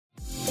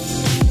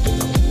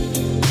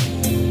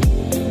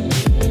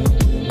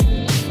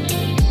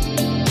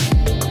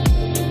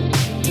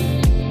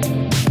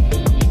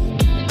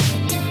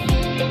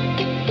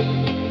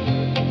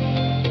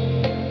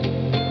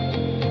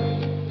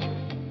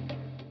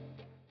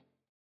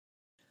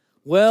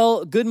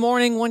Well, good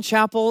morning, One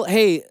Chapel.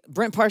 Hey,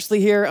 Brent Parsley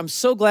here. I'm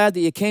so glad that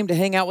you came to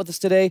hang out with us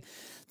today.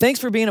 Thanks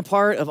for being a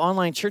part of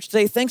online church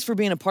today. Thanks for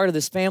being a part of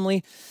this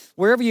family.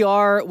 Wherever you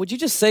are, would you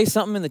just say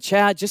something in the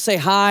chat? Just say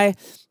hi,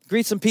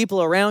 greet some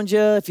people around you.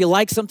 If you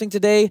like something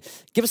today,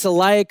 give us a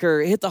like or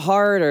hit the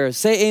heart or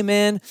say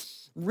amen.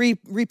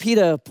 Repeat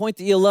a point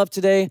that you love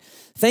today.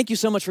 Thank you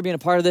so much for being a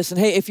part of this. And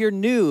hey, if you're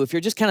new, if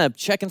you're just kind of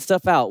checking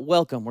stuff out,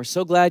 welcome. We're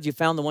so glad you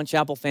found the One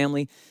Chapel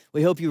family.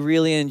 We hope you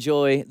really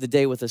enjoy the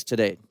day with us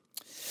today.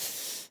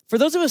 For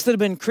those of us that have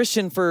been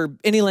Christian for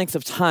any length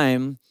of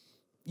time,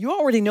 you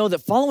already know that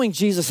following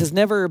Jesus has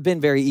never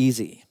been very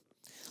easy.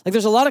 Like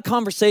there's a lot of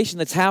conversation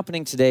that's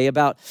happening today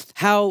about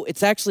how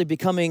it's actually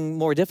becoming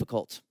more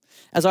difficult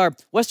as our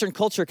Western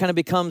culture kind of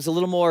becomes a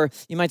little more,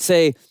 you might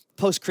say,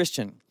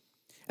 post-Christian.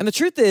 And the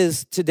truth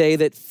is today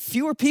that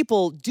fewer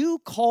people do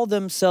call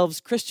themselves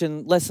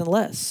Christian less and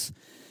less.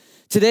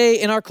 Today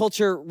in our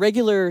culture,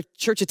 regular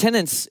church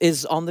attendance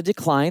is on the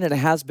decline, and it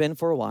has been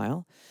for a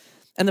while.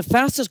 And the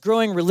fastest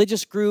growing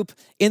religious group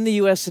in the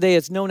U.S. today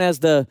is known as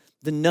the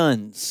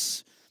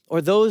nones,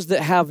 or those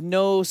that have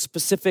no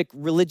specific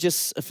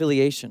religious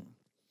affiliation.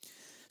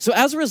 So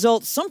as a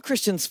result, some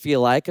Christians feel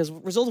like, as a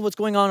result of what's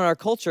going on in our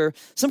culture,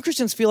 some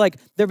Christians feel like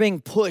they're being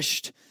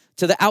pushed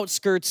to the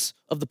outskirts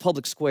of the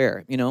public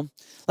square, you know?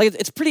 Like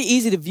it's pretty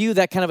easy to view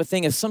that kind of a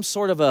thing as some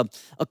sort of a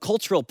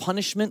cultural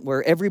punishment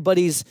where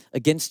everybody's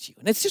against you.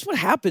 And it's just what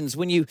happens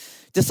when you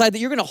decide that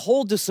you're gonna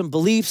hold to some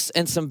beliefs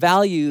and some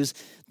values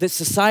that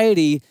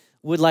society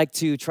would like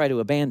to try to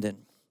abandon.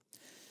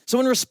 So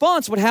in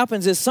response, what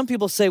happens is some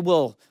people say,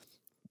 well,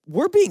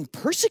 we're being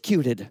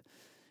persecuted.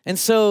 And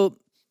so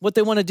what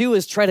they wanna do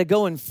is try to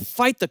go and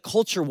fight the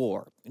culture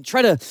war and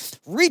try to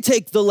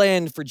retake the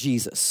land for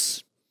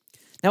Jesus.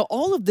 Now,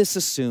 all of this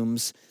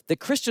assumes that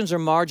Christians are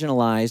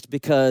marginalized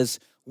because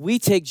we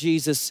take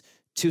Jesus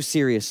too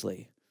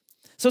seriously.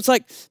 So it's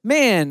like,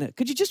 man,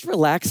 could you just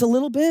relax a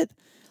little bit?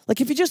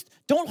 Like if you just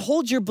don't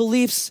hold your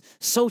beliefs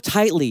so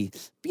tightly,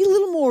 be a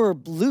little more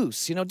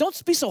loose, you know?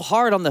 Don't be so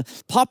hard on the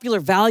popular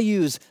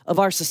values of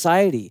our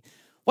society.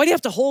 Why do you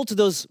have to hold to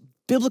those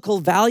biblical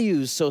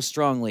values so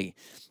strongly?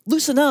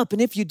 Loosen up,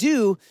 and if you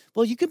do,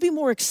 well, you can be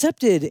more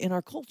accepted in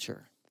our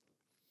culture.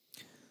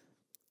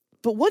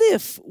 But what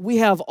if we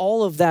have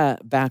all of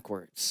that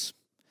backwards?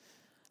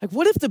 Like,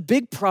 what if the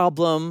big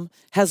problem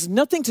has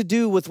nothing to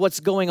do with what's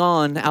going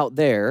on out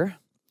there?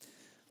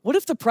 What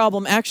if the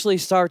problem actually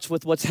starts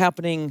with what's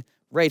happening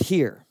right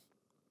here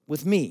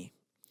with me?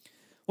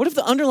 What if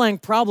the underlying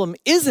problem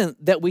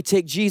isn't that we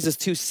take Jesus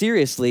too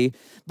seriously,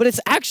 but it's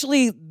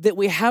actually that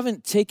we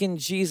haven't taken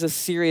Jesus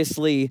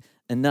seriously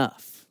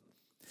enough?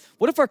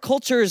 What if our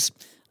culture's,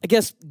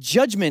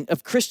 judgment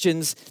of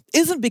Christians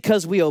isn't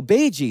because we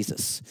obey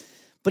Jesus,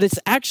 but it's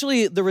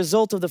actually the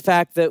result of the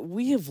fact that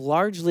we have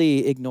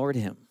largely ignored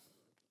him?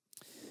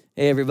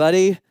 Hey,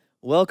 everybody,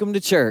 welcome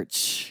to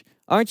church.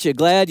 Aren't you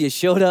glad you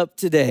showed up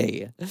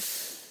today?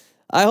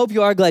 I hope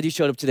you are glad you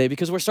showed up today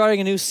because we're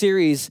starting a new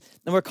series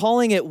and we're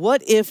calling it,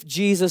 What If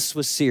Jesus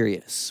Was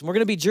Serious? And we're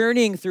going to be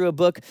journeying through a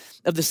book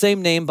of the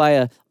same name by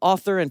an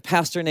author and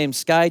pastor named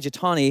Skye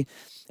Jethani,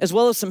 as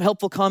well as some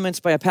helpful comments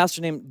by a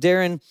pastor named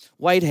Darren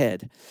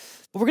Whitehead.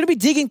 But we're going to be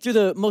digging through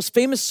the most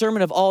famous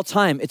sermon of all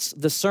time. It's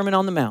the Sermon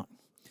on the Mount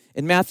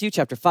in Matthew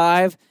chapter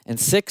 5 and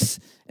 6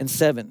 and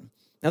 7.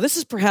 Now, this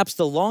is perhaps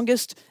the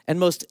longest and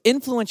most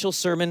influential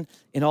sermon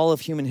in all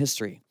of human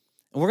history.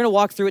 And we're going to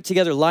walk through it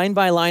together line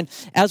by line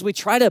as we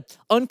try to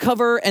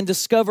uncover and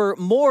discover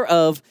more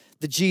of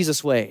the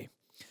Jesus way.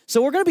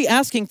 So we're going to be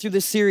asking through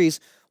this series,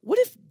 what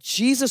if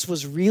Jesus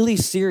was really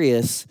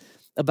serious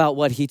about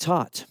what he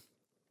taught?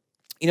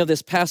 You know,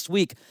 this past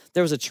week,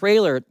 there was a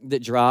trailer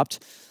that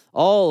dropped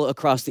all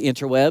across the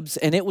interwebs,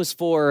 and it was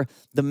for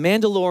The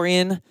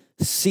Mandalorian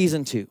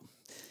Season 2.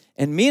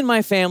 And me and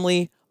my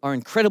family are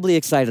incredibly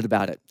excited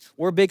about it.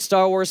 We're big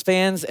Star Wars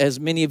fans, as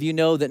many of you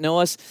know that know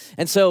us.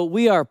 And so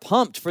we are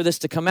pumped for this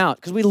to come out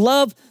because we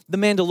love The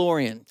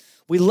Mandalorian.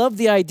 We love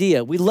the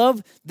idea. We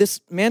love this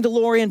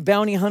Mandalorian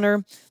bounty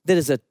hunter that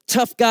is a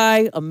tough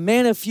guy, a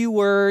man of few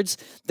words,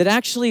 that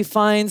actually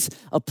finds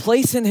a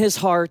place in his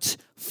heart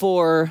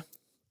for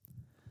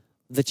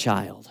the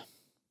child.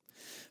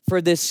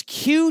 For this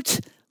cute,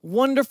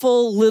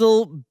 wonderful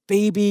little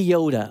baby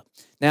Yoda.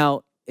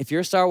 Now, if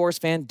you're a Star Wars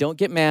fan, don't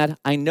get mad.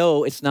 I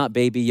know it's not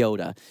Baby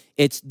Yoda.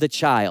 It's the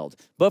child.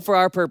 But for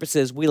our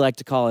purposes, we like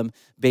to call him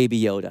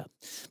Baby Yoda.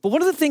 But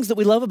one of the things that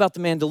we love about The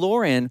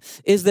Mandalorian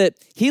is that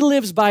he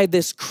lives by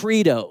this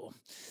credo,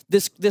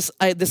 this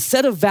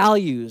set of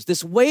values,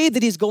 this way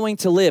that he's going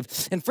to live.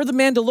 And for the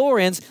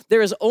Mandalorians,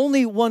 there is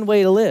only one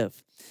way to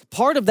live.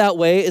 Part of that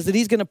way is that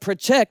he's going to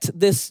protect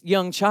this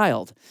young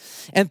child.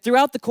 And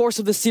throughout the course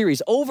of the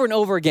series, over and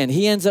over again,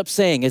 he ends up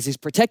saying, as he's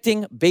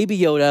protecting Baby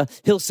Yoda,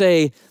 he'll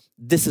say,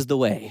 this is the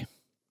way.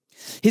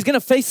 He's going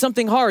to face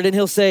something hard and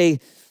he'll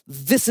say,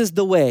 this is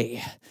the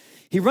way.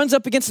 He runs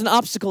up against an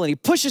obstacle and he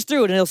pushes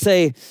through it and he'll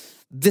say,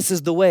 this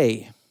is the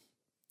way.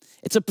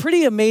 It's a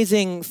pretty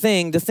amazing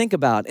thing to think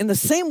about. In the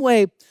same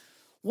way,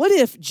 what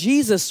if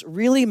Jesus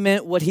really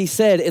meant what he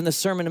said in the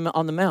Sermon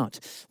on the Mount?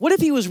 What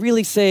if he was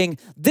really saying,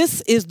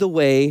 this is the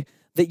way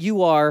that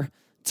you are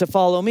to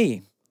follow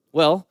me?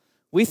 Well,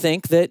 we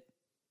think that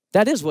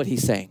that is what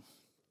he's saying.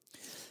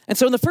 And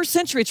so in the first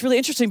century, it's really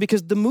interesting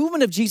because the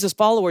movement of Jesus'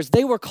 followers,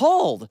 they were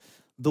called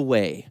the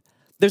way.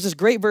 There's this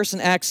great verse in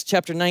Acts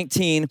chapter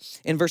 19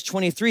 in verse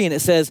 23, and it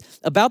says,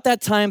 about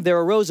that time there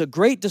arose a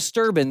great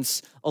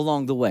disturbance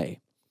along the way.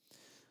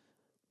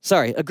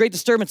 A great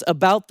disturbance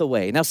about the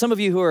way. Now, some of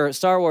you who are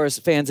Star Wars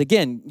fans,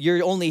 again,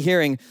 you're only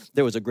hearing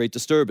there was a great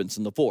disturbance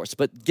in the Force,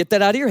 but get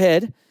that out of your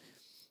head.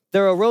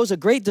 There arose a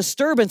great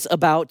disturbance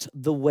about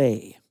the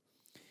way.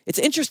 It's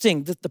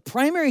interesting that the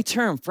primary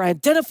term for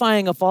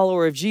identifying a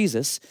follower of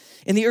Jesus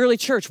in the early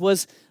church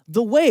was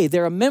the way.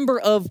 They're a member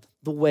of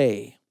the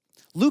way.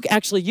 Luke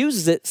actually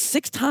uses it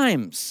 6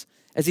 times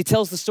as he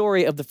tells the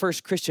story of the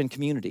first Christian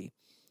community,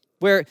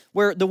 where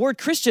the word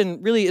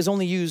Christian really is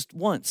only used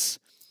once.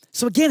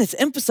 So again, it's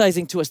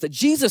emphasizing to us that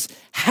Jesus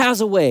has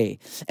a way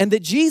and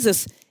that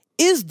Jesus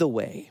is the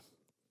way.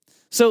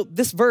 So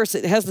this verse,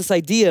 it has this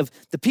idea of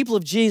the people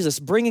of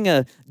Jesus bringing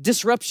a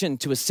disruption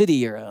to a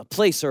city or a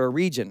place or a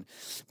region,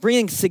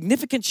 bringing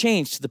significant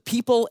change to the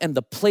people and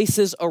the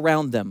places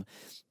around them.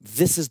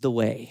 This is the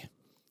way.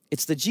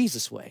 It's the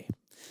Jesus way.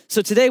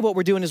 So today what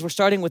we're doing is we're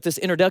starting with this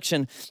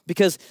introduction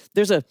because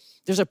there's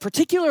a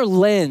particular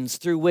lens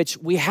through which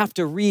we have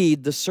to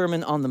read the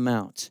Sermon on the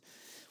Mount.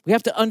 We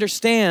have to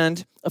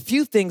understand a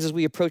few things as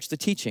we approach the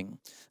teaching.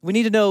 We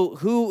need to know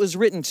who it was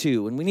written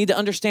to, and we need to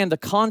understand the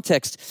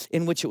context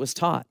in which it was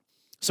taught.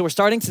 So we're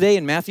starting today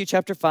in Matthew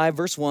chapter 5,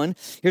 verse 1.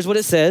 Here's what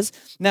it says.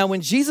 Now,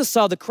 when Jesus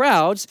saw the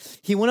crowds,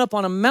 he went up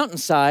on a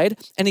mountainside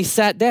and he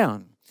sat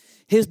down.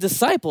 His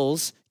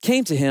disciples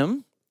came to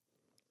him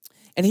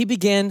and he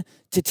began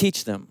to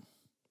teach them.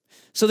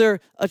 So there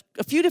are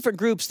a few different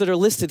groups that are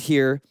listed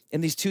here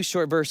in these 2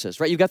 short verses,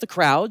 right? You've got the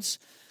crowds.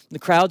 The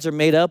crowds are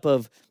made up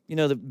of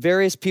the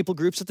various people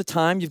groups at the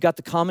time. You've got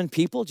the common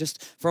people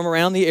just from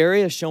around the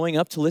area showing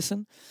up to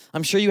listen.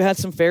 I'm sure you had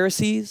some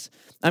Pharisees.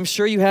 I'm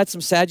sure you had some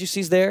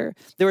Sadducees there.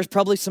 There was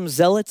probably some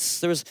Zealots.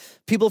 There was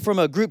people from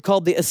a group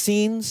called the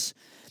Essenes.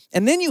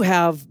 And then you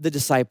have the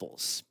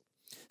disciples.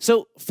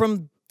 So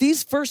from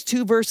these first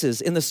 2 verses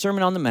in the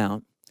Sermon on the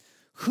Mount,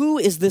 who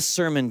is this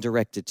sermon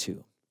directed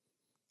to?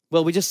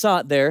 Well, we just saw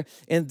it there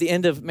in the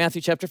end of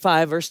Matthew chapter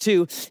 5, verse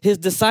 2. His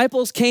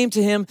disciples came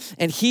to him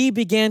and he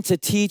began to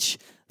teach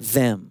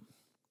them.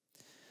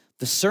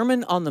 The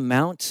Sermon on the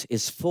Mount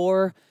is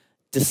for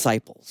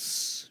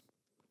disciples.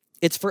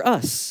 It's for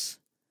us.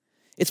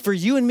 It's for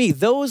you and me,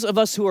 those of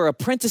us who are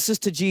apprentices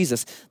to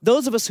Jesus,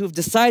 those of us who have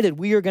decided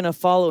we are going to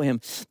follow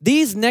him.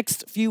 These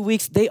next few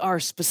weeks, they are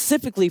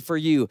specifically for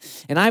you,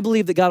 and I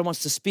believe that God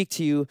wants to speak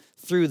to you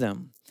through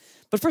them.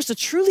 But first, to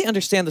truly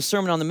understand the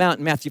Sermon on the Mount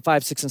in Matthew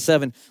 5, 6, and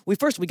 7, we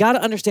got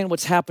to understand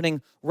what's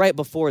happening right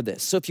before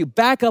this. So if you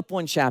back up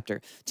 1 chapter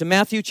to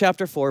Matthew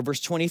chapter 4, verse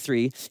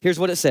 23, here's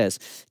what it says.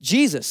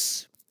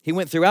 Jesus, he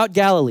went throughout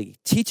Galilee,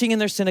 teaching in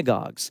their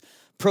synagogues,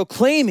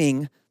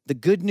 proclaiming the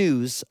good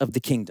news of the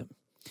kingdom,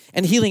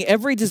 and healing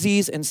every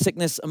disease and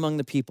sickness among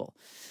the people.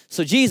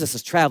 So Jesus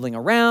is traveling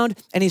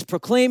around, and he's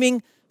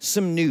proclaiming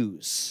some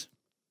news.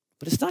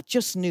 But it's not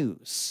just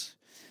news.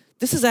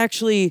 This is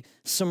actually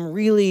some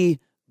really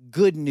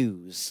good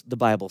news, the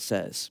Bible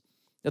says.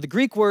 Now, the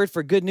Greek word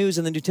for good news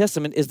in the New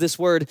Testament is this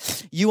word,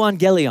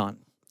 euangelion.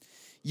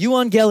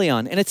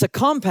 Euangelion, and it's a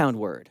compound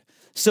word.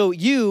 So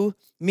you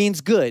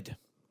means good.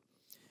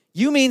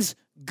 You means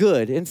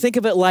good, and think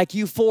of it like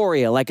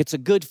euphoria, like it's a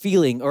good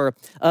feeling, or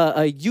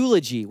a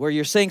eulogy where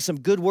you're saying some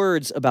good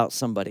words about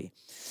somebody.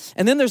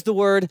 And then there's the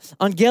word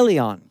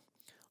angelion.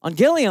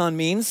 Angelion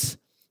means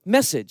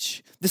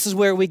message. This is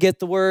where we get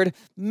the word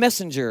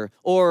messenger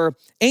or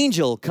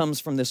angel comes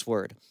from this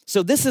word.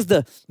 So this is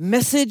the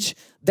message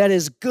that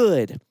is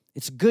good.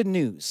 It's good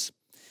news.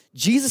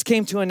 Jesus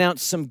came to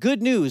announce some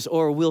good news,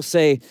 or we'll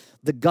say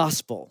the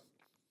gospel.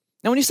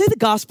 Now, when you say the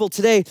gospel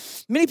today,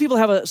 many people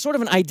have a sort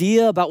of an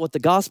idea about what the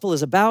gospel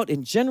is about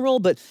in general,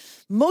 but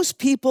most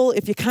people,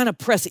 if you kind of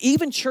press,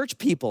 even church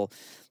people,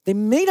 they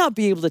may not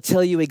be able to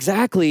tell you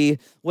exactly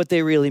what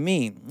they really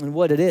mean and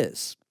what it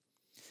is.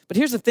 But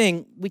here's the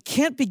thing, we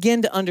can't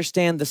begin to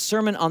understand the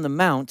Sermon on the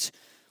Mount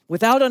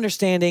without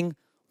understanding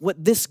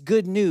what this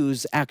good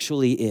news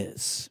actually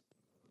is.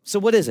 So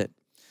what is it?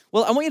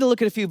 Well, I want you to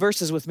look at a few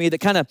verses with me that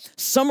kind of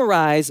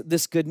summarize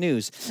this good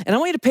news. And I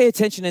want you to pay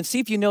attention and see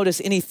if you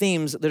notice any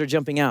themes that are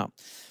jumping out.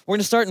 We're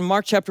going to start in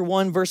Mark chapter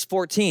 1, verse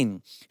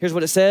 14. Here's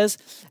what it says.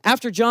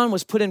 After John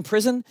was put in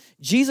prison,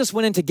 Jesus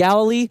went into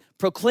Galilee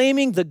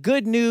proclaiming the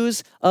good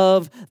news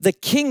of the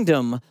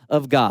kingdom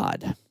of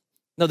God.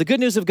 No, the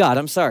good news of God.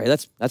 I'm sorry,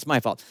 that's my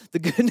fault. The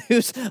good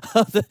news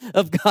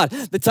of God.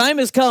 The time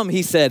has come,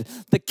 he said.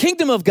 The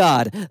kingdom of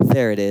God,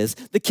 there it is.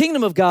 The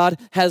kingdom of God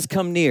has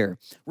come near.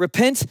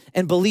 Repent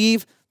and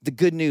believe the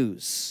good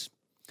news.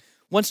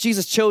 Once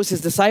Jesus chose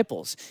his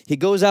disciples, he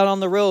goes out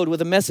on the road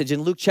with a message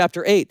in Luke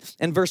chapter 8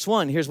 and verse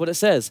 1. Here's what it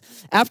says.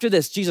 After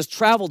this, Jesus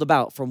traveled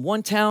about from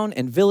one town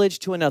and village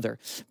to another,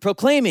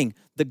 proclaiming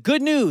the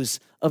good news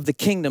of the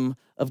kingdom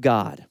of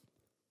God.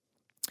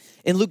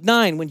 In Luke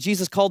 9, when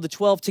Jesus called the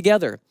 12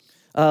 together,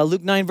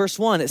 Luke 9, verse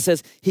 1, it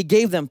says, he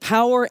gave them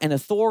power and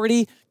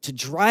authority to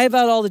drive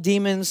out all the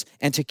demons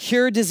and to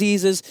cure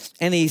diseases,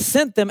 and he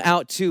sent them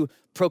out to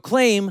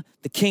proclaim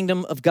the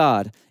kingdom of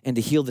God and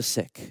to heal the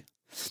sick.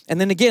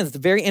 And then again, at the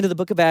very end of the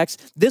book of Acts,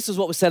 this is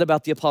what was said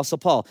about the Apostle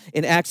Paul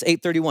in Acts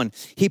 8:31.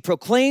 He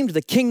proclaimed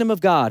the kingdom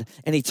of God,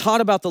 and he taught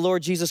about the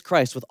Lord Jesus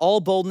Christ with all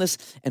boldness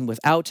and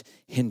without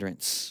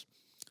hindrance.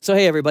 So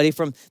hey, everybody,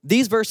 from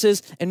these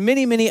verses and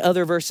many, many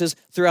other verses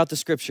throughout the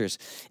scriptures,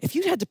 if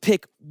you had to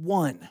pick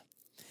one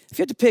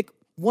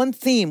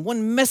theme,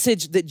 one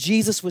message that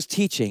Jesus was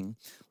teaching,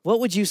 what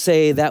would you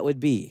say that would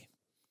be?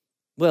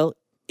 Well,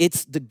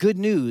 it's the good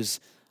news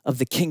of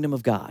the kingdom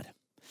of God.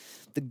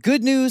 The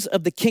good news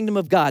of the kingdom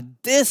of God.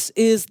 This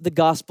is the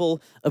gospel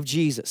of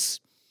Jesus.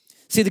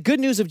 See, the good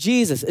news of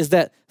Jesus is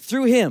that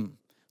through him,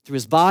 through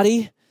his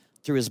body,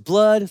 through his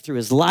blood, through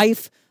his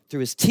life, through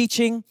his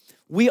teaching,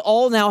 we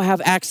all now have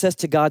access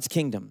to God's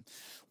kingdom.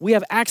 We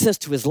have access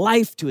to his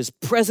life, to his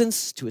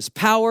presence, to his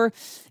power,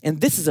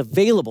 and this is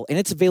available, and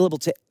it's available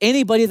to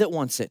anybody that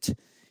wants it.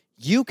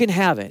 You can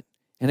have it,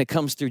 and it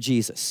comes through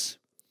Jesus.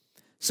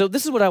 So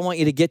this is what I want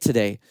you to get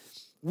today.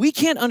 We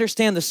can't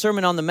understand the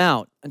Sermon on the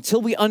Mount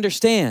until we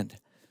understand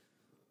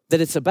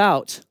that it's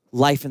about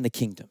life in the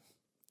kingdom.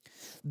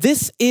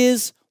 This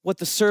is what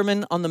the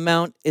Sermon on the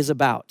Mount is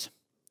about.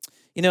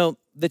 You know,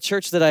 the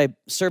church that I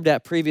served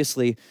at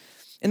previously,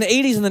 in the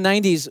 80s and the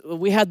 90s,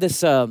 we had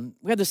this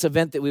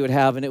event that we would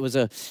have, and it was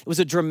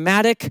a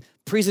dramatic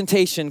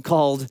presentation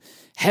called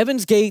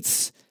Heaven's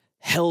Gates,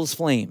 Hell's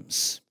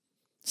Flames.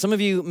 Some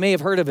of you may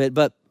have heard of it,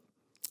 but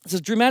it's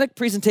a dramatic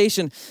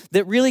presentation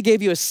that really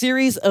gave you a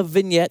series of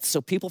vignettes. So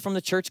people from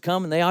the church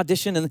come and they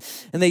audition and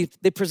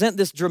they present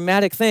this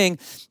dramatic thing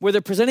where they're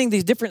presenting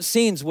these different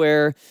scenes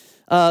where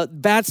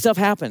bad stuff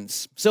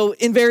happens. So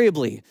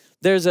invariably,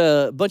 there's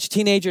a bunch of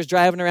teenagers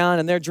driving around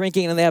and they're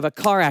drinking and they have a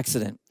car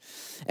accident.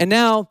 And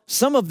now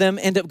some of them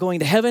end up going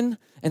to heaven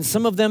and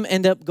some of them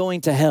end up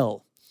going to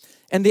hell.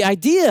 And the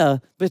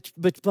idea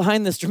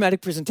behind this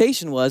dramatic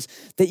presentation was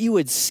that you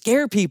would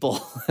scare people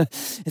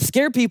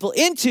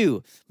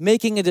into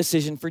making a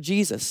decision for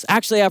Jesus.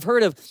 Actually, I've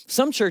heard of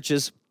some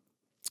churches,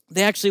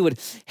 they actually would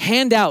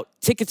hand out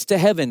tickets to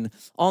heaven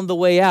on the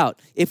way out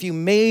if you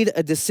made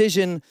a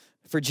decision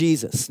for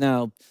Jesus.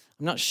 Now,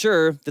 I'm not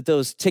sure that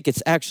those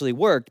tickets actually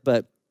worked,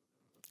 but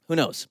who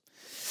knows?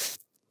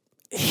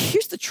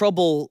 Here's the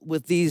trouble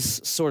with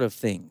these sort of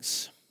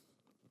things.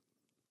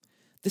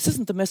 This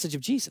isn't the message of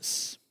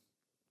Jesus.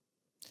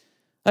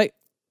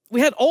 We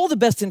had all the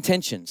best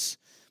intentions.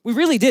 We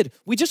really did.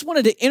 We just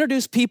wanted to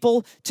introduce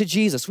people to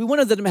Jesus. We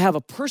wanted them to have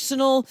a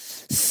personal,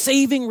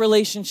 saving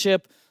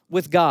relationship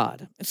with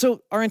God. And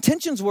so our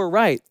intentions were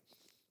right.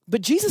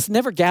 But Jesus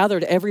never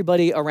gathered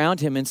everybody around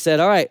him and said,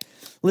 all right,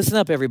 listen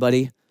up,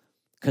 everybody,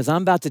 because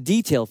I'm about to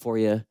detail for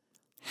you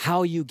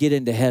how you get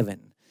into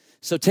heaven.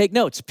 So take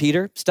notes,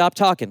 Peter. Stop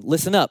talking.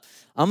 Listen up.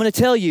 I'm going to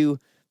tell you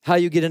how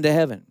you get into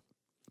heaven.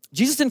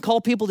 Jesus didn't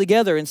call people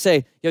together and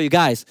say, yo, you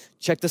guys,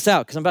 check this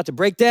out, because I'm about to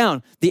break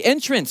down the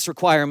entrance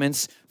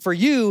requirements for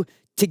you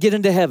to get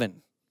into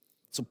heaven.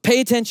 So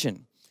pay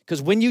attention,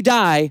 because when you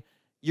die,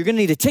 you're going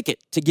to need a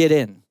ticket to get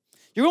in.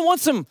 You're going to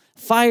want some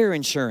fire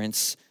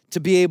insurance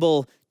to be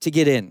able to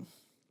get in.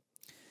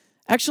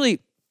 Actually,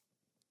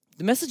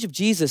 the message of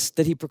Jesus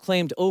that he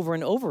proclaimed over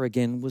and over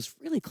again was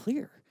really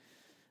clear.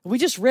 We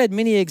just read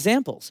many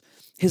examples.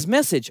 His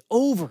message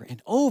over and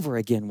over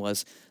again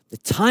was, the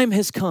time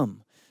has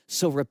come.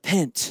 So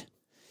repent,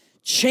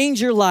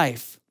 change your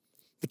life.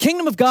 The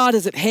kingdom of God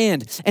is at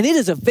hand and it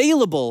is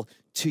available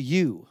to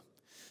you.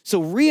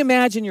 So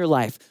reimagine your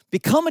life,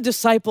 become a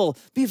disciple,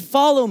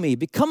 follow me,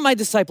 become my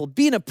disciple,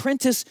 be an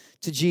apprentice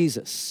to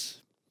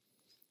Jesus.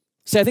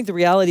 See, I think the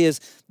reality is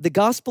the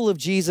gospel of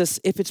Jesus,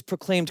 if it's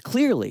proclaimed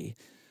clearly,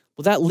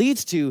 well, that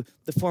leads to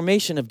the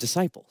formation of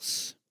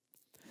disciples.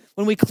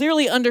 When we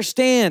clearly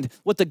understand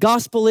what the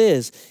gospel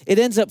is, it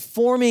ends up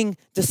forming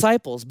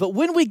disciples. But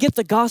when we get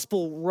the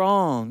gospel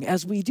wrong,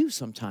 as we do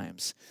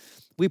sometimes,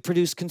 we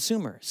produce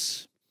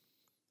consumers.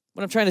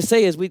 What I'm trying to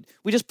say is we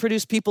just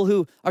produce people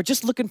who are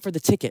just looking for the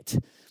ticket,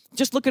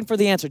 just looking for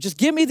the answer. Just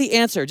give me the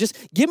answer.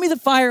 Just give me the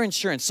fire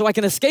insurance so I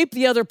can escape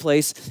the other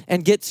place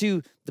and get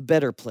to the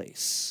better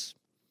place.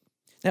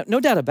 Now,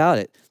 no doubt about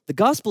it, the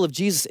gospel of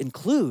Jesus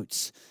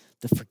includes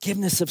the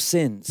forgiveness of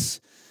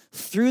sins,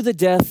 through the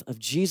death of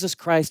Jesus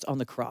Christ on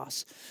the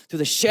cross, through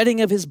the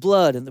shedding of his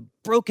blood and the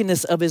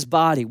brokenness of his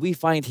body, we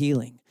find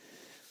healing.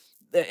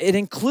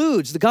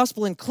 The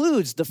gospel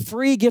includes the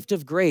free gift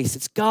of grace.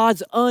 It's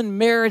God's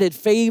unmerited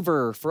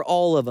favor for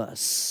all of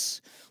us,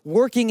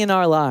 working in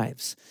our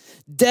lives.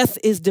 Death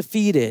is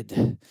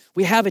defeated.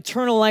 We have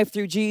eternal life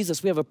through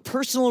Jesus. We have a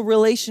personal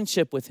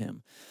relationship with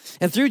him.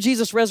 And through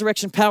Jesus'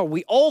 resurrection power,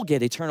 we all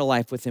get eternal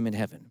life with him in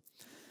heaven.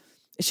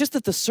 It's just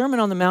that the Sermon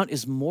on the Mount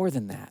is more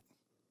than that.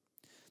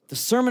 The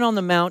Sermon on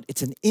the Mount,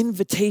 it's an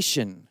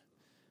invitation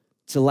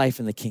to life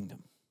in the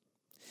kingdom.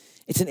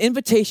 It's an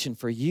invitation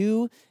for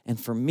you and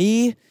for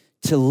me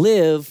to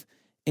live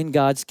in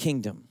God's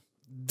kingdom.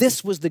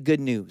 This was the good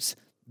news.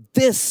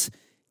 This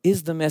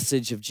is the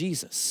message of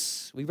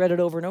Jesus. We read it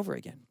over and over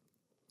again.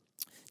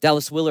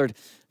 Dallas Willard,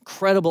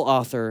 incredible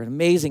author, an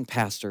amazing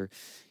pastor,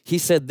 he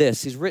said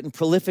this. He's written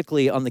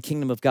prolifically on the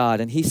kingdom of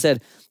God, and he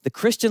said, the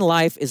Christian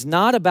life is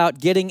not about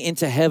getting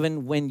into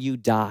heaven when you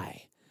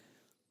die.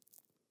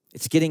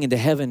 It's getting into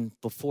heaven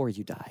before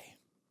you die.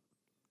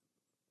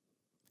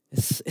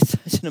 It's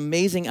such an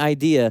amazing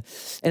idea,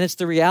 and it's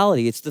the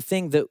reality. It's the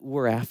thing that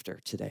we're after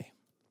today.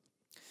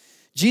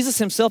 Jesus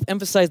himself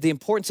emphasized the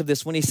importance of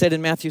this when he said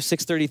in Matthew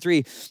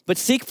 6:33, but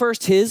seek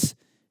first his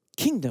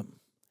kingdom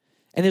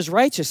and his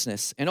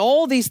righteousness, and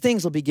all these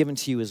things will be given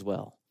to you as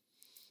well.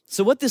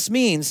 So what this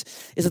means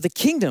is that the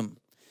kingdom,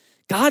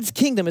 God's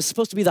kingdom, is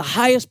supposed to be the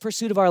highest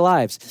pursuit of our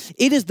lives.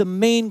 It is the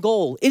main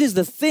goal. It is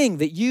the thing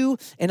that you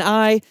and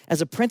I,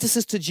 as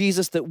apprentices to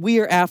Jesus, that we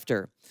are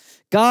after.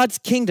 God's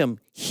kingdom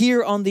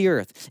here on the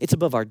earth. It's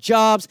above our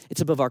jobs.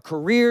 It's above our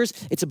careers.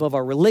 It's above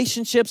our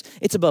relationships.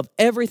 It's above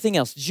everything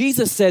else.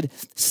 Jesus said,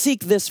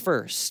 seek this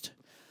first.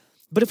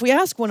 But if we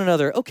ask one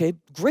another, okay,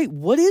 great,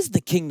 what is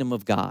the kingdom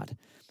of God?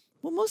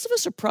 Well, most of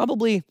us are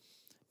probably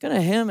going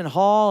to hem and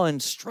haw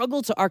and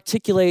struggle to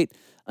articulate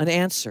an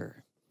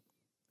answer.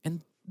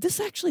 And this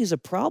actually is a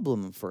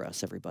problem for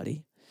us,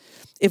 everybody.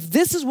 If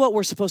this is what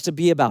we're supposed to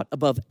be about,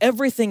 above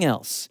everything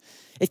else,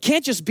 it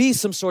can't just be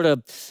some sort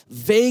of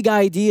vague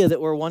idea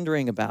that we're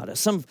wondering about,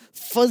 some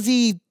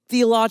fuzzy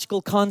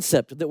theological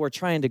concept that we're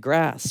trying to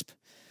grasp.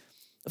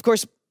 Of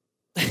course,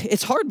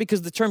 it's hard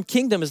because the term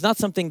kingdom is not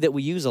something that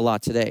we use a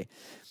lot today.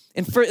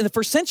 In the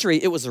first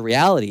century, it was a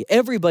reality.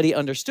 Everybody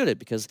understood it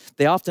because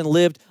they often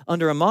lived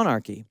under a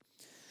monarchy.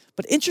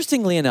 But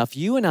interestingly enough,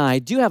 you and I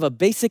do have a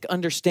basic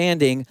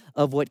understanding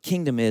of what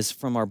kingdom is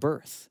from our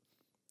birth.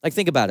 Like,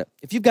 think about it.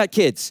 If you've got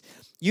kids,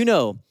 you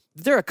know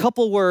there are a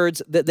couple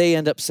words that they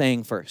end up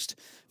saying first.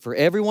 For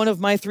every one of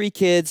my 3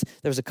 kids,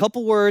 there's a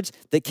couple words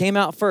that came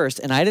out first,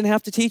 and I didn't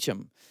have to teach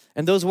them.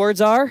 And those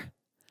words are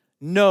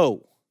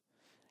no.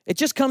 It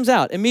just comes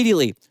out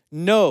immediately,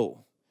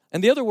 no.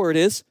 And the other word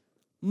is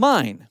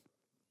mine.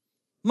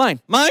 Mine.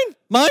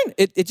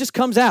 It just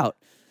comes out.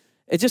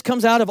 It just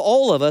comes out of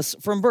all of us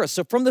from birth.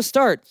 So from the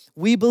start,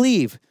 we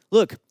believe,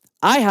 look,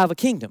 I have a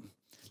kingdom.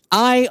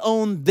 I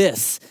own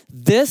this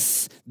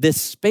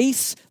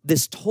space,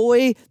 this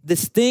toy,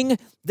 this thing.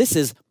 This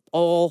is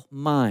all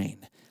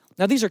mine.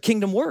 Now, these are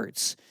kingdom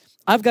words.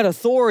 I've got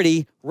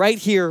authority right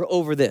here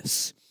over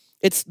this.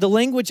 It's the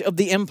language of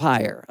the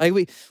empire.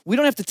 We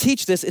don't have to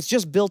teach this. It's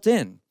just built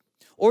in.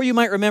 Or you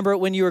might remember it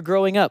when you were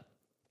growing up.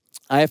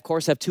 I, of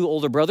course, have 2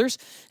 older brothers.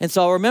 And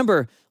so I'll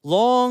remember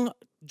long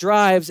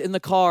drives in the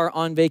car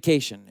on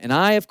vacation. And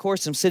I, of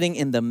course, am sitting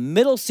in the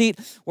middle seat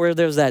where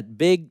there's that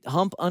big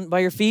hump by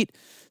your feet.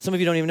 Some of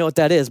you don't even know what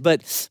that is.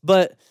 But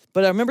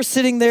I remember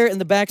sitting there in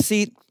the back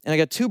seat, and I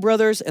got 2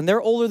 brothers, and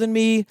they're older than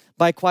me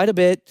by quite a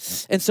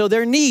bit. And so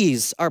their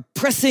knees are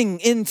pressing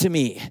into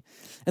me.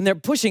 And they're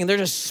pushing, and they're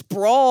just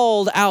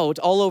sprawled out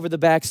all over the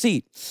back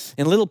seat.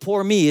 And little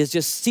poor me is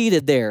just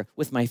seated there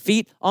with my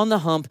feet on the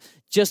hump,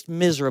 just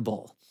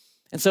miserable.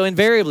 And so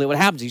invariably what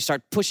happens is you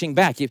start pushing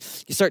back. You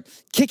start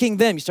kicking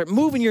them. You start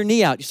moving your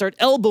knee out. You start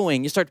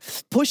elbowing. You start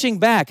pushing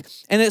back.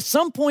 And at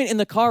some point in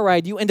the car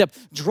ride, you end up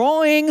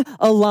drawing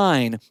a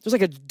line. There's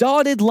like a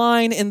dotted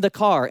line in the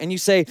car. And you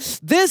say,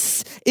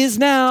 this is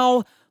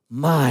now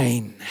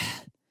mine.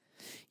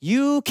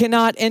 You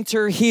cannot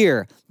enter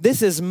here.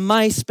 This is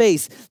my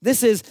space.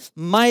 This is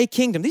my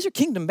kingdom. These are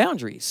kingdom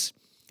boundaries.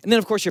 And then,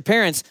 of course, your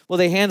parents, well,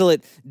 they handle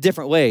it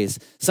different ways.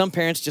 Some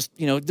parents just,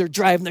 they're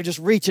driving, they're just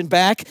reaching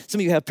back. Some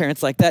of you have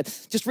parents like that,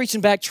 just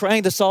reaching back,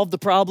 trying to solve the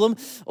problem.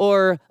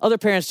 Or other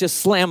parents just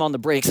slam on the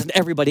brakes and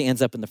everybody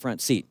ends up in the front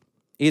seat.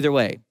 Either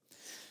way,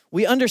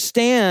 we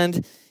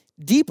understand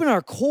deep in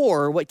our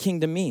core what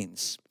kingdom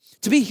means.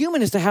 To be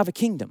human is to have a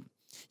kingdom.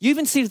 You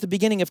even see it at the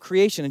beginning of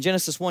creation in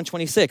Genesis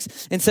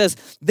 1:26. It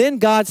says, then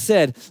God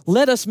said,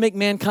 let us make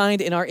mankind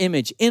in our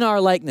image, in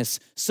our likeness,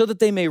 so that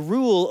they may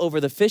rule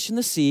over the fish in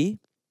the sea,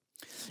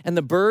 and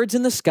the birds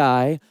in the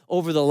sky,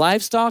 over the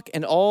livestock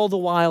and all the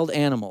wild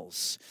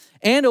animals,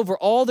 and over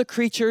all the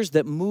creatures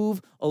that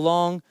move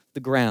along the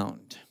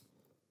ground.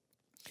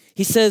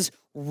 He says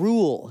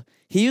rule.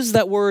 He uses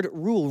that word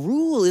rule.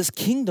 Rule is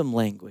kingdom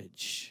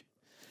language.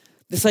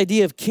 This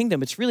idea of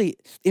kingdom, it's really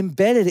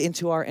embedded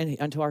into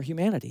our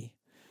humanity.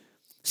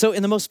 So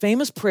in the most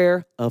famous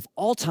prayer of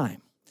all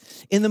time,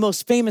 in the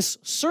most famous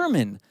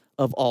sermon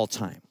of all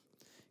time,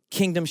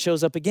 kingdom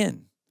shows up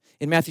again.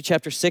 In Matthew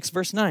chapter 6,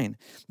 verse 9.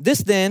 This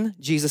then,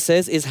 Jesus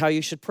says, is how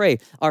you should pray.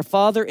 Our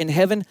Father in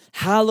heaven,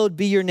 hallowed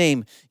be your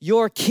name.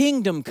 Your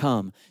kingdom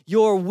come.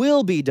 Your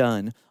will be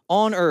done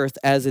on earth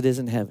as it is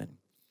in heaven.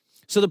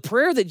 So the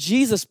prayer that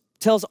Jesus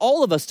tells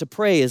all of us to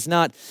pray is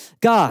not,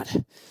 God,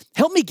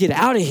 help me get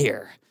out of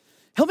here.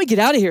 Help me get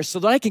out of here so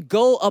that I can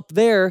go up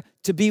there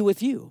to be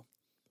with you.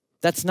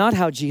 That's not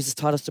how Jesus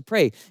taught us to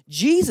pray.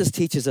 Jesus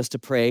teaches us to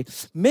pray,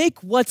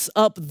 make what's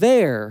up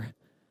there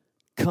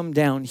come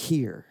down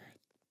here.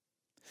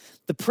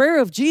 The prayer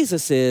of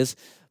Jesus is,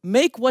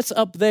 make what's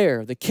up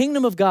there, the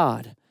kingdom of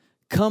God,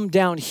 come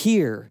down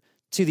here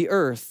to the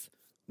earth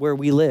where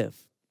we live.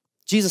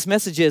 Jesus'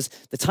 message is,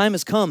 the time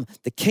has come,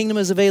 the kingdom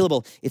is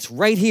available, it's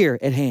right here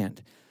at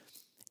hand.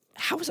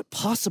 How is it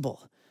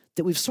possible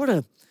that we've sort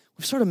of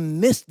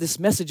missed this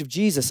message of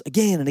Jesus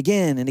again and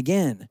again and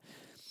again?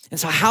 And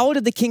so how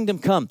did the kingdom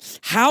come?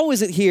 How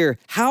is it here?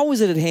 How is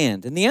it at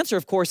hand? And the answer,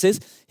 of course, is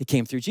it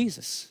came through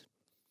Jesus.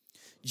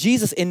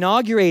 Jesus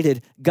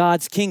inaugurated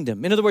God's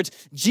kingdom. In other words,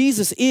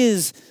 Jesus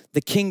is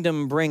the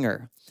kingdom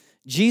bringer.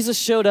 Jesus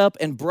showed up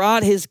and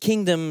brought his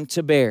kingdom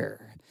to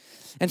bear.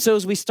 And so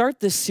as we start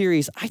this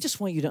series, I just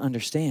want you to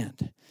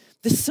understand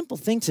this simple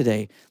thing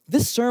today.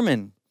 This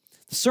sermon,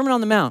 the Sermon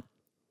on the Mount,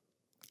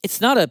 it's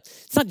not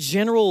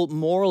general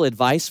moral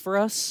advice for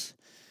us.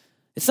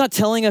 It's not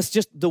telling us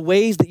just the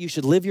ways that you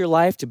should live your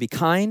life to be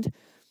kind.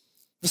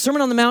 The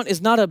Sermon on the Mount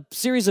is not a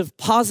series of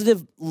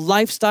positive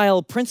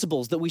lifestyle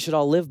principles that we should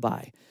all live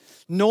by,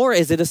 nor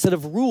is it a set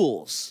of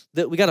rules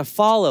that we got to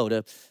follow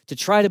to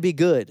try to be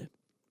good.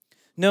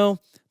 No,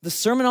 the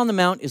Sermon on the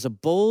Mount is a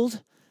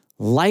bold,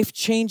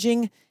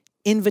 life-changing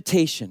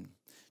invitation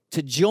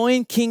to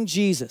join King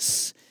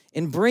Jesus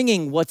in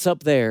bringing what's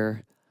up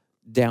there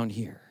down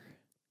here.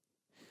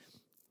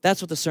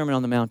 That's what the Sermon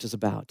on the Mount is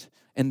about,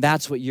 and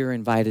that's what you're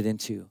invited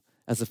into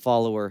as a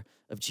follower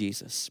of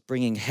Jesus,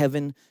 bringing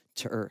heaven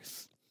to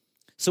earth.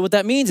 So what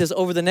that means is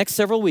over the next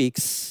several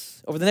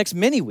weeks, over the next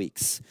many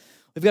weeks,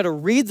 we've got to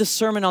read the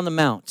Sermon on the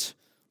Mount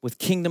with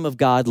Kingdom of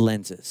God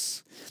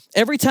lenses.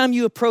 Every time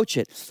you approach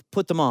it,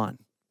 put them on.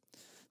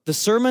 The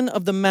Sermon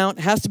of the Mount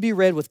has to be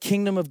read with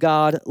Kingdom of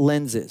God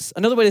lenses.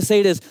 Another way to say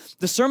it is,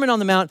 the Sermon on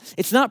the Mount,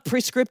 it's not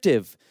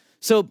prescriptive.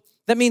 So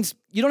that means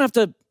you don't have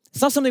to,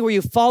 it's not something where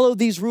you follow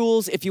these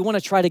rules if you want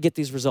to try to get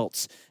these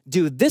results.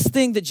 Do this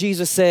thing that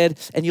Jesus said,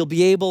 and you'll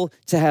be able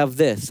to have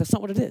this. That's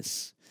not what it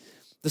is.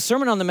 The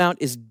Sermon on the Mount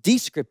is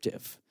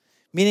descriptive,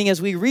 meaning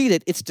as we read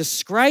it, it's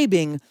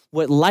describing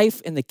what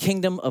life in the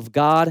kingdom of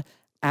God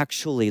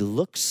actually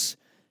looks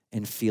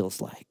and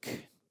feels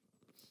like.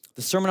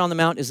 The Sermon on the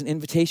Mount is an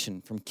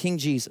invitation from King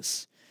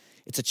Jesus.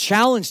 It's a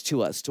challenge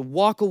to us to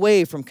walk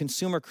away from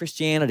consumer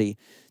Christianity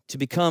to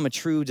become a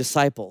true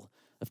disciple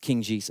of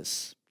King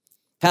Jesus.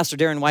 Pastor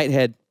Darren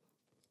Whitehead,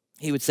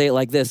 he would say it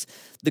like this: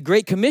 the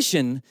Great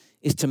Commission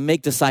is to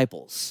make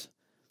disciples.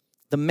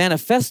 The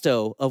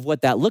manifesto of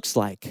what that looks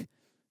like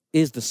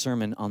is the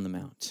Sermon on the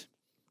Mount.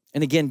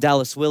 And again,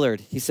 Dallas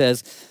Willard, he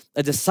says,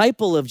 a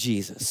disciple of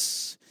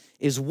Jesus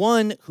is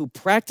one who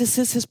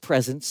practices his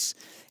presence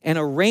and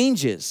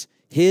arranges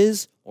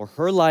his or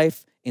her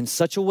life in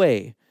such a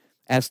way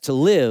as to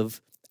live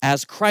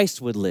as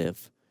Christ would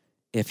live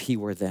if he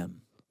were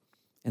them.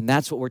 And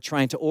that's what we're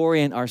trying to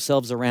orient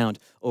ourselves around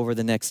over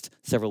the next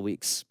several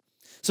weeks.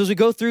 So as we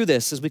go through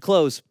this, as we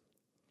close,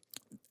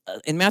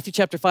 in Matthew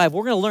chapter 5,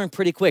 we're going to learn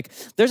pretty quick.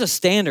 There's a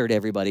standard,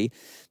 everybody.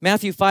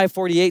 Matthew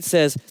 5:48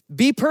 says,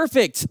 be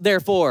perfect,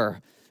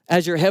 therefore,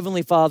 as your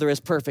heavenly Father is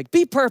perfect.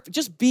 Be perfect.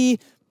 Just be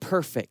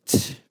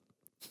perfect.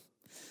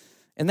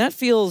 And that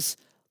feels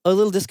a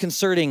little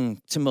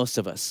disconcerting to most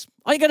of us.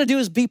 All you got to do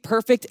is be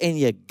perfect, and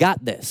you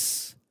got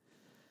this.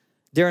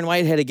 Darren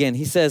Whitehead again,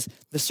 he says,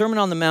 the Sermon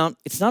on the Mount,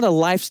 it's not a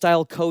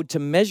lifestyle code to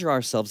measure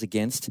ourselves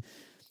against.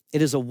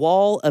 It is a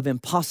wall of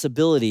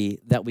impossibility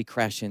that we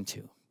crash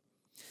into.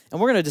 And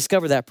we're going to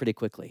discover that pretty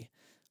quickly.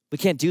 We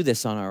can't do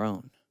this on our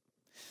own.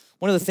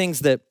 One of the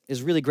things that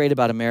is really great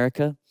about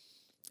America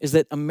is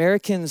that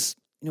Americans,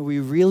 we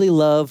really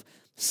love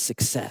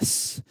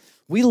success.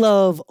 We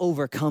love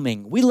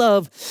overcoming. We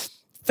love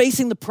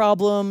facing the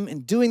problem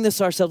and doing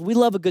this ourselves. We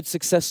love a good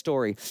success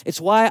story.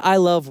 It's why I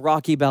love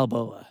Rocky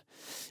Balboa.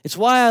 It's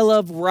why I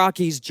love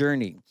Rocky's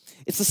journey.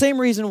 It's the same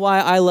reason why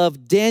I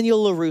love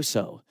Daniel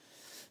LaRusso,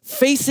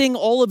 facing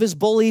all of his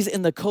bullies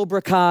in the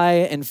Cobra Kai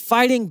and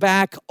fighting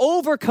back,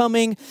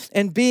 overcoming,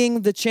 and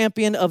being the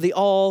champion of the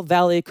All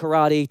Valley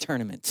Karate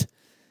Tournament.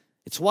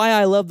 It's why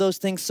I love those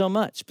things so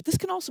much. But this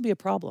can also be a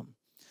problem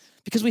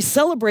because we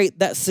celebrate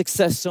that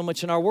success so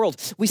much in our world.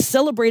 We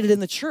celebrate it in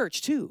the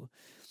church too.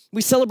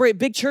 We celebrate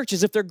big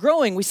churches. If they're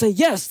growing, we say,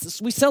 yes,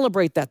 we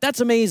celebrate that.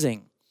 That's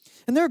amazing.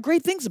 And there are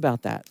great things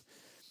about that.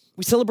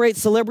 We celebrate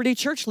celebrity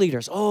church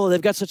leaders. Oh,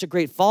 they've got such a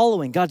great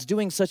following. God's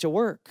doing such a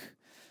work.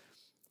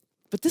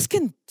 But this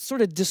can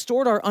sort of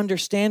distort our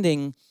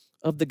understanding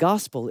of the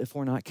gospel if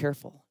we're not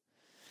careful.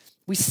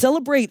 We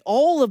celebrate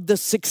all of the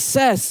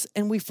success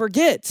and we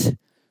forget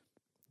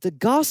the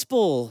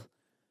gospel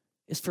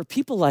is for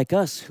people like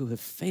us who have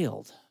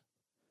failed.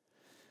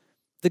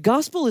 The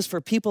gospel is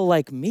for people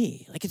like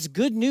me. Like, it's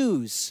good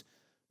news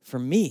for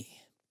me.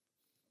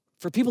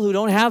 For people who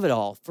don't have it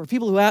all, for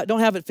people who don't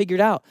have it figured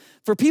out,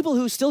 for people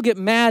who still get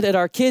mad at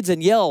our kids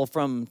and yell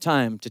from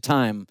time to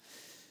time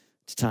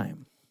to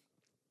time.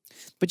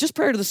 But just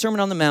prior to the Sermon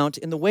on the Mount,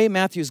 in the way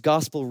Matthew's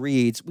gospel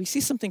reads, we see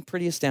something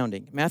pretty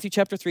astounding. Matthew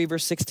chapter 3,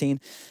 verse 16,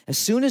 as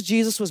soon as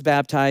Jesus was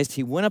baptized,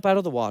 he went up out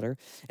of the water,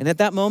 and at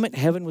that moment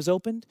heaven was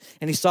opened,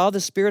 and he saw the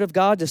Spirit of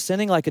God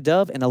descending like a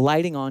dove and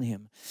alighting on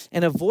him.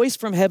 And a voice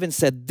from heaven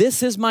said,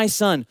 "This is my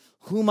Son,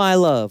 whom I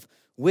love.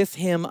 With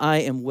him I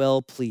am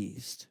well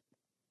pleased."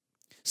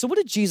 So what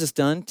had Jesus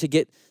done to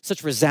get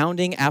such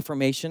resounding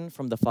affirmation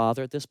from the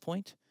Father at this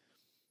point?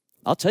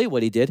 I'll tell you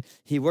what he did.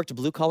 He worked a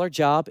blue-collar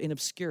job in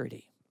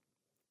obscurity.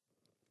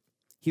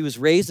 He was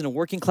raised in a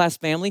working-class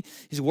family.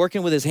 He's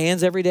working with his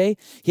hands every day.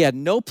 He had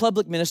no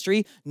public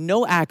ministry,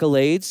 no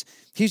accolades.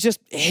 He's just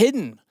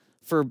hidden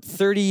for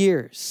 30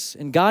 years.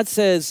 And God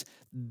says,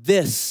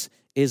 this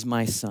is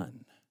my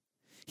son.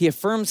 He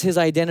affirms his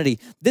identity.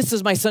 This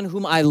is my son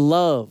whom I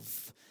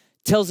love.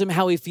 Tells him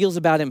how he feels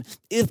about him.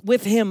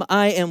 With him,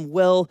 I am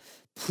well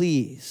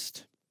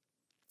pleased.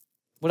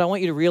 What I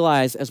want you to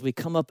realize as we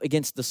come up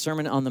against the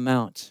Sermon on the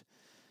Mount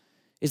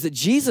is that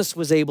Jesus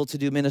was able to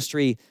do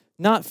ministry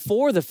not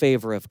for the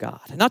favor of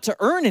God, not to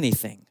earn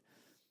anything,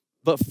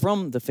 but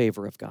from the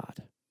favor of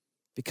God,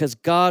 because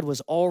God was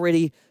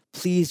already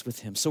pleased with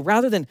him. So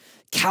rather than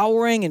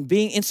cowering and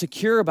being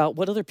insecure about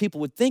what other people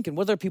would think and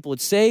what other people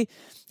would say,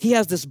 he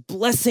has this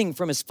blessing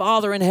from his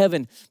Father in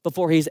heaven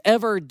before he's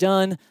ever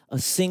done a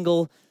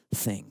single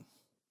thing.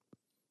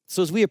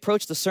 So as we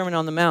approach the Sermon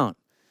on the Mount,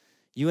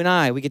 you and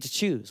I, we get to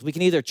choose. We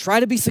can either try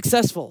to be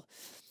successful,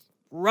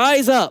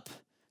 rise up,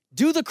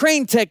 do the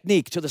crane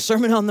technique to the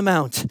Sermon on the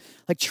Mount.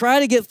 Like try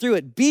to get through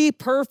it. Be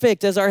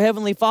perfect as our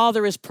Heavenly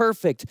Father is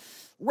perfect.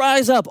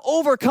 Rise up,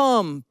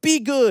 overcome, be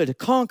good,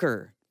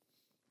 conquer.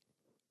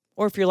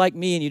 Or if you're like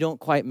me and you don't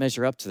quite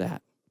measure up to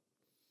that,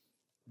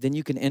 then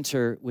you can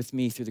enter with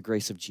me through the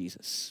grace of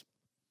Jesus,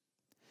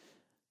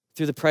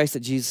 through the price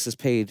that Jesus has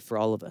paid for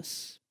all of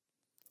us.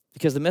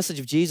 Because the message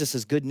of Jesus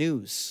is good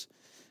news,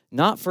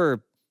 not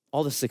for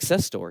all the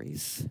success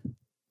stories,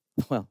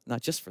 well,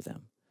 not just for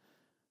them,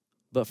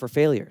 but for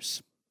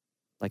failures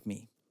like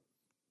me.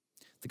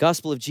 The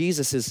gospel of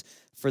Jesus is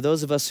for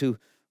those of us who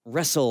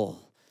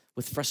wrestle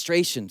with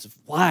frustrations of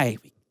why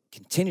we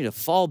continue to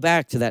fall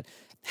back to that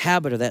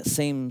habit or that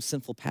same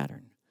sinful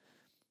pattern.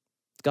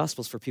 The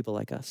gospel is for people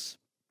like us.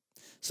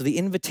 So the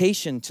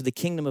invitation to the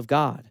kingdom of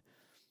God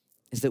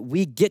is that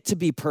we get to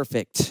be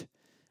perfect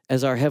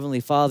as our Heavenly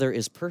Father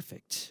is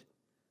perfect.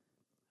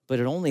 But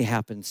it only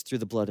happens through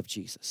the blood of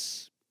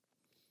Jesus.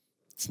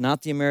 It's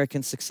not the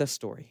American success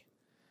story.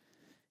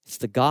 It's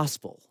the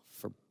gospel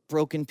for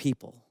broken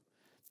people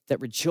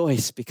that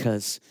rejoice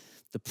because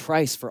the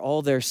price for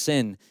all their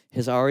sin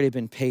has already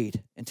been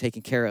paid and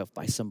taken care of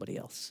by somebody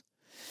else.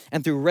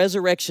 And through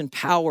resurrection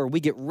power, we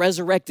get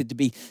resurrected to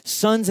be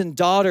sons and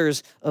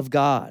daughters of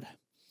God.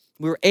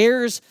 We're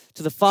heirs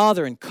to the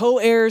Father and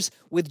co-heirs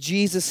with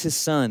Jesus, his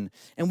Son.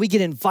 And we get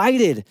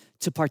invited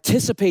to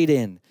participate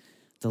in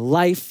the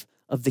life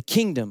of the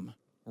kingdom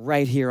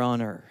right here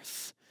on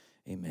earth.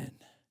 Amen.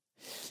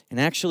 And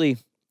actually,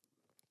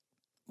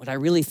 what I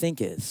really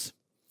think is,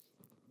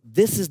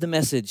 this is the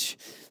message.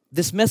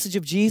 This message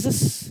of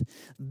Jesus,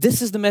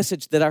 this is the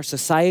message that our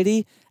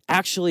society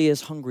actually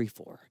is hungry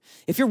for.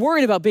 If you're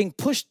worried about being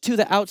pushed to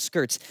the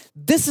outskirts,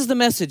 this is the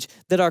message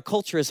that our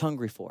culture is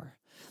hungry for.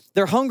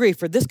 They're hungry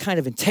for this kind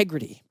of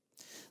integrity,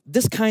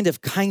 this kind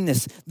of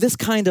kindness, this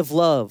kind of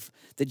love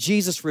that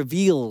Jesus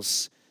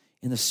reveals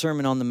in the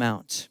Sermon on the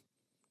Mount.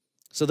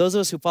 So those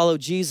of us who follow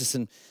Jesus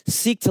and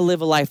seek to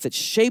live a life that's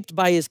shaped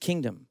by his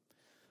kingdom,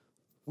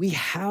 we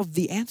have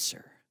the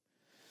answer.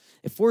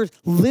 If we're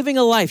living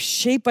a life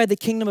shaped by the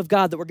kingdom of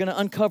God that we're going to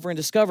uncover and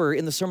discover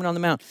in the Sermon on the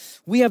Mount,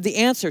 we have the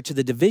answer to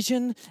the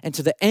division and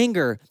to the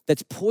anger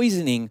that's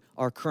poisoning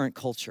our current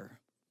culture.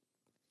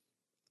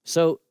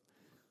 So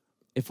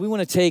if we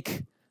want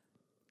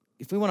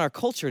our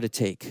culture to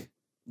take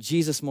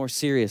Jesus more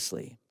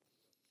seriously,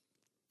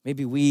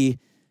 maybe we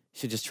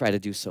should just try to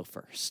do so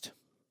first.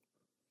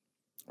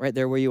 Right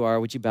there where you are,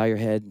 would you bow your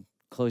head,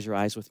 close your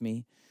eyes with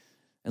me,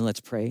 and let's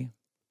pray.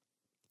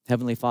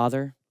 Heavenly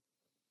Father,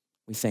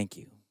 we thank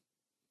you.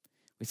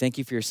 We thank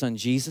you for your son,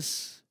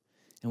 Jesus,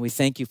 and we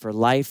thank you for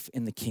life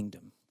in the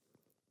kingdom.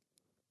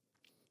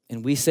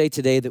 And we say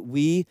today that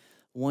we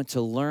want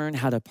to learn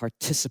how to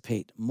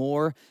participate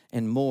more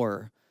and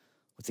more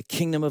with the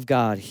kingdom of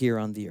God here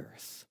on the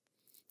earth.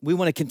 We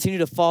want to continue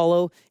to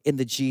follow in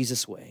the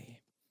Jesus way.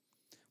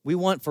 We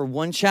want for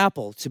One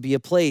Chapel to be a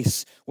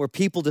place where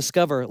people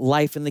discover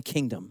life in the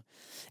kingdom.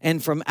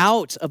 And from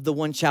out of the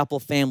One Chapel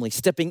family,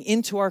 stepping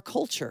into our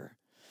culture,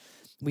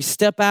 we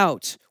step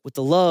out with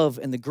the love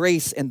and the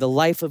grace and the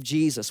life of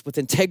Jesus, with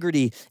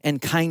integrity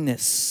and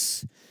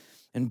kindness.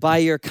 And by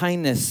your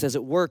kindness, as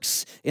it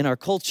works in our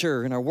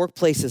culture, in our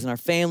workplaces, in our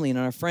family, and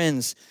in our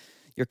friends,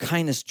 your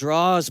kindness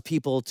draws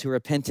people to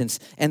repentance,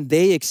 and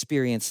they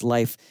experience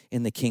life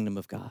in the kingdom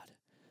of God.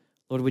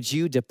 Lord, would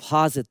you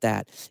deposit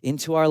that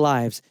into our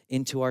lives,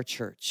 into our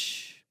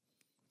church,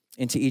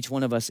 into each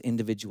one of us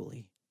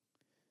individually.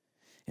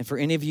 And for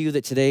any of you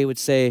that today would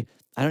say,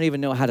 I don't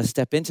even know how to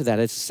step into that.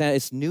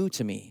 It's new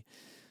to me.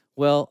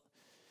 Well,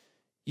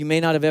 you may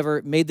not have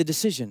ever made the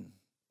decision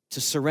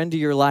to surrender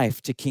your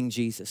life to King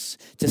Jesus,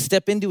 to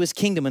step into his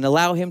kingdom and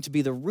allow him to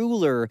be the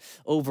ruler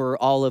over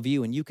all of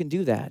you. And you can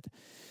do that.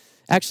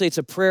 Actually, it's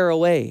a prayer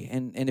away.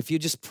 And if you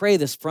just pray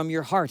this from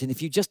your heart, and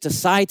if you just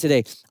decide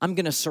today, I'm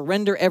going to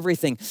surrender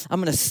everything, I'm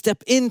going to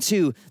step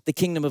into the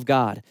kingdom of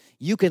God,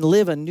 you can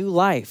live a new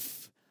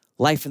life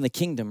in the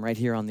kingdom right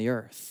here on the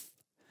earth.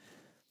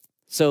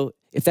 So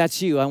if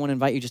that's you, I want to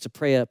invite you just to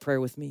pray a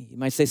prayer with me. You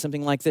might say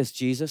something like this: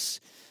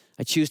 Jesus,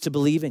 I choose to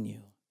believe in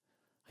you.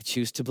 I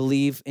choose to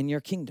believe in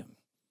your kingdom.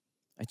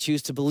 I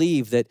choose to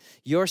believe that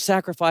your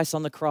sacrifice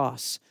on the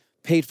cross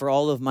paid for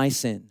all of my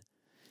sin.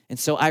 And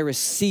so I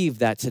receive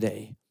that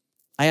today.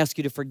 I ask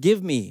you to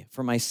forgive me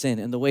for my sin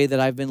and the way that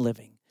I've been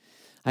living.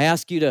 I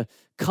ask you to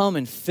come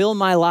and fill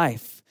my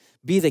life.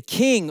 Be the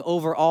king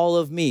over all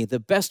of me, the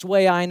best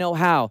way I know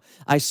how.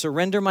 I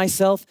surrender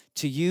myself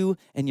to you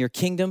and your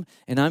kingdom,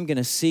 and I'm going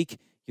to seek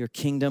your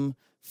kingdom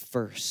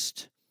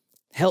first.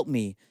 Help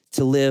me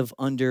to live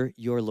under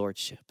your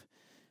lordship.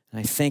 And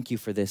I thank you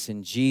for this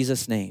in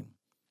Jesus' name.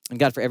 And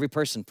God, for every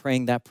person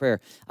praying that prayer,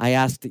 I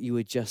ask that you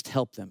would just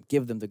help them,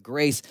 give them the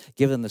grace,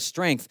 give them the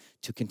strength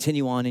to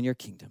continue on in your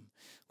kingdom.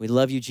 We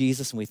love you,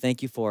 Jesus, and we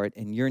thank you for it.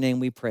 In your name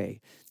we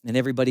pray. And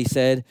everybody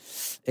said,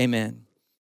 amen.